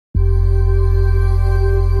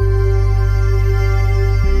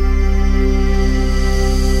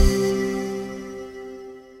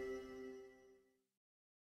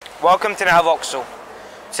Welcome to Now Vauxhall.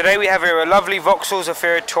 Today we have here a lovely Vauxhall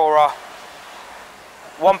ZAFIRA Tourer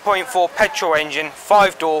 1.4 petrol engine,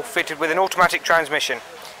 5-door, fitted with an automatic transmission.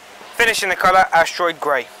 Finished in the colour Asteroid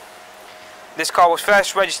Grey. This car was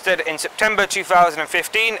first registered in September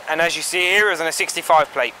 2015 and as you see here is on a 65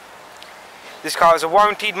 plate. This car has a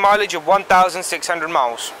warranted mileage of 1,600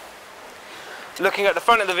 miles. Looking at the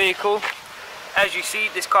front of the vehicle, as you see,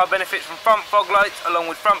 this car benefits from front fog lights along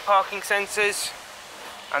with front parking sensors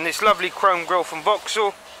and this lovely chrome grille from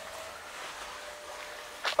Vauxhall,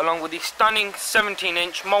 along with the stunning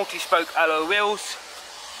 17-inch multi-spoke alloy wheels,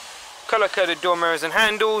 colour-coded door mirrors and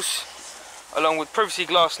handles, along with privacy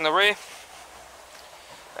glass in the rear.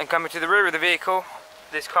 And coming to the rear of the vehicle,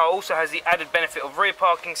 this car also has the added benefit of rear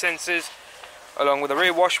parking sensors, along with a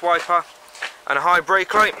rear wash wiper and a high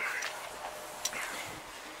brake light,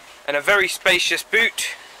 and a very spacious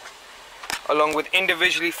boot, along with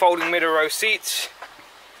individually folding middle row seats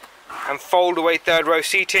and fold away third row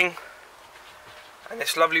seating, and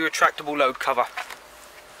this lovely retractable load cover.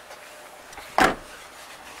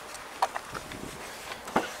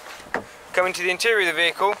 Coming to the interior of the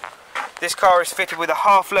vehicle, this car is fitted with a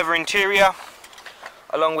half leather interior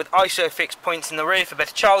along with ISOFIX points in the rear for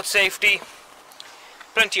better child safety,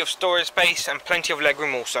 plenty of storage space and plenty of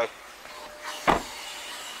legroom also.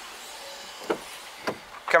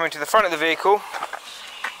 Coming to the front of the vehicle,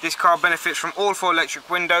 this car benefits from all 4 electric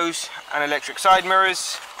windows and electric side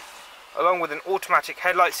mirrors, along with an automatic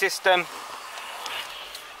headlight system,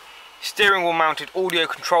 steering wheel mounted audio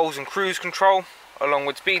controls and cruise control, along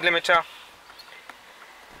with speed limiter,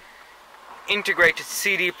 integrated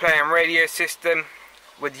CD player and radio system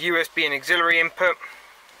with USB and auxiliary input,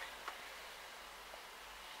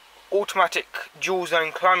 automatic dual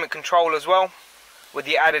zone climate control as well, with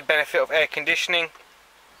the added benefit of air conditioning,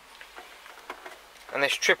 and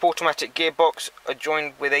this trip automatic gearbox are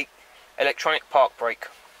joined with a electronic park brake.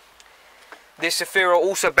 This ZAFIRA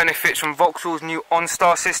also benefits from Vauxhall's new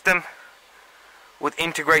OnStar system with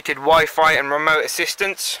integrated Wi-Fi and remote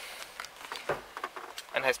assistance,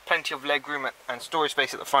 and has plenty of legroom and storage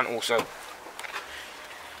space at the front also.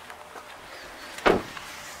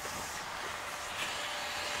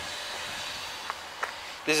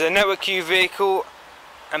 This is a Network Q vehicle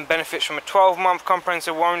and benefits from a 12-month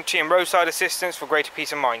comprehensive warranty and roadside assistance for greater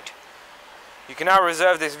peace of mind. You can now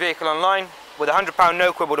reserve this vehicle online with a £100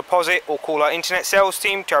 no-quibble deposit or call our internet sales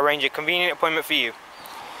team to arrange a convenient appointment for you.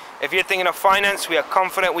 If you're thinking of finance, we are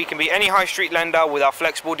confident we can be any high street lender with our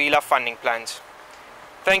flexible dealer funding plans.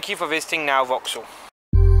 Thank you for visiting Now Vauxhall.